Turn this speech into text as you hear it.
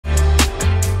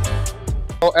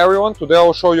Hello everyone, today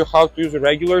I'll show you how to use a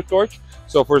regular torch.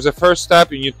 So for the first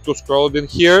step, you need to scroll it in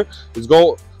here.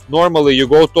 Normally you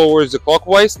go towards the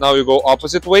clockwise, now you go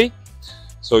opposite way.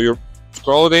 So you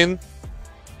scroll it in.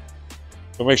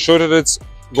 To make sure that it's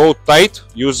go tight,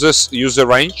 use the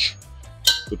wrench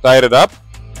to tighten it up.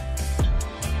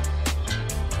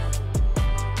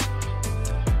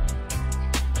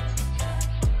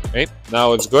 Okay,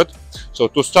 now it's good. So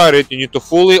to start it, you need to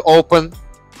fully open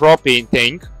propane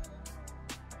tank.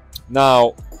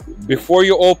 Now, before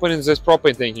you open this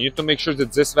propane tank, you need to make sure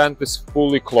that this vent is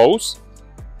fully closed.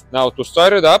 Now, to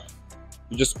start it up,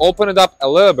 you just open it up a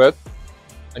little bit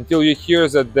until you hear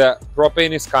that the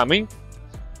propane is coming.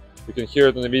 You can hear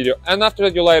it in the video. And after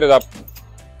that, you light it up.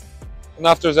 And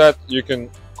after that, you can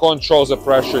control the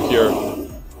pressure here.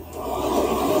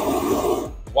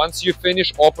 Once you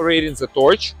finish operating the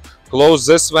torch, close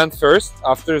this vent first.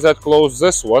 After that, close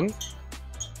this one.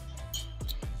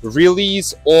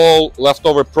 Release all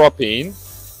leftover propane.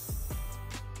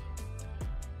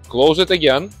 Close it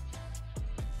again.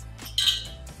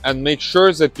 And make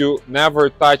sure that you never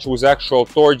touch with actual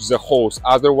torch the hose,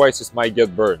 otherwise it might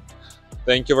get burned.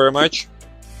 Thank you very much.